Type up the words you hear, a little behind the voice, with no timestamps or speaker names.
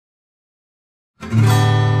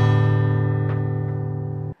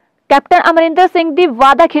Captain Amarinder Singh की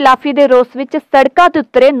वादा खिलाफी के रोस विच सड़कों ते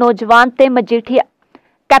उतरे नौजवान ते मजीठिया।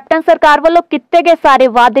 कैप्टन सरकार वालों किए गए सारे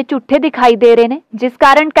वादे झूठे दिखाई दे रहे हैं, जिस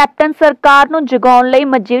कारण कैप्टन सरकार नूं जगाउण लई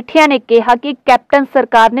मजीठिया ने कहा कि कैप्टन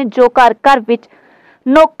सरकार ने जो घर घर विच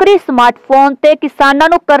नौकरी, स्मार्टफोन ते किसानां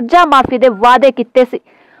नूं करजा माफी के वादे किए सी,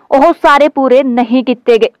 ओह सारे पूरे नहीं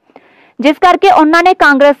किए गए, जिस करके उन्होंने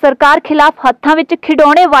कांग्रेस सरकार खिलाफ हत्थां विच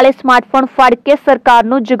खिडौणे वाले स्मार्टफोन फड़ के सरकार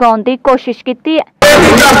नूं जगाउण दी कोशिश की है।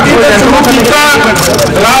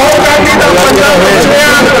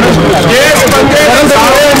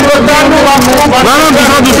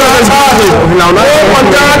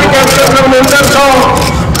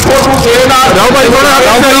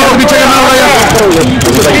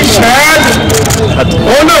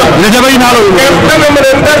 कैप्टन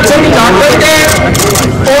अमरिंदर सिंह जाकर के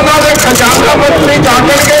उन्होंने खजाना मंत्री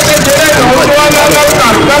जाकर के नौजवानों घर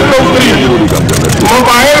घर नौकरी,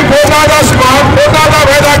 मोबाइल फोना का, स्मार्टफोना का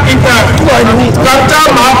वायदा किया, कर्जा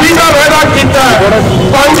माफी का वायदा किया,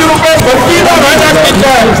 5 रुपए बच्ची का वायदा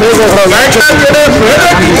किया। जो वायदे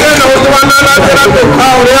किए नौजवानों का जो धोखा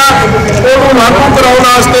हो रहा उन्होंने लागू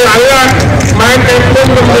कराने आए हैं। मैं कैप्टन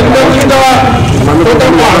अमरिंदर जी का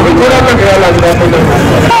भाव भी थोड़ा घटिया लगता है।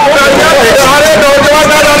 सारे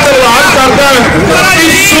नौजवानों का धन्यवाद करता है कि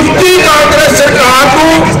सुत्ती कांग्रेस सरकार को,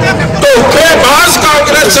 धोखेबाज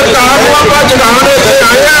कांग्रेस सरकार को आप जगाने से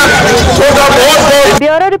आए हैं। बहुत बहुत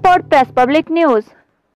bureau report, press public news.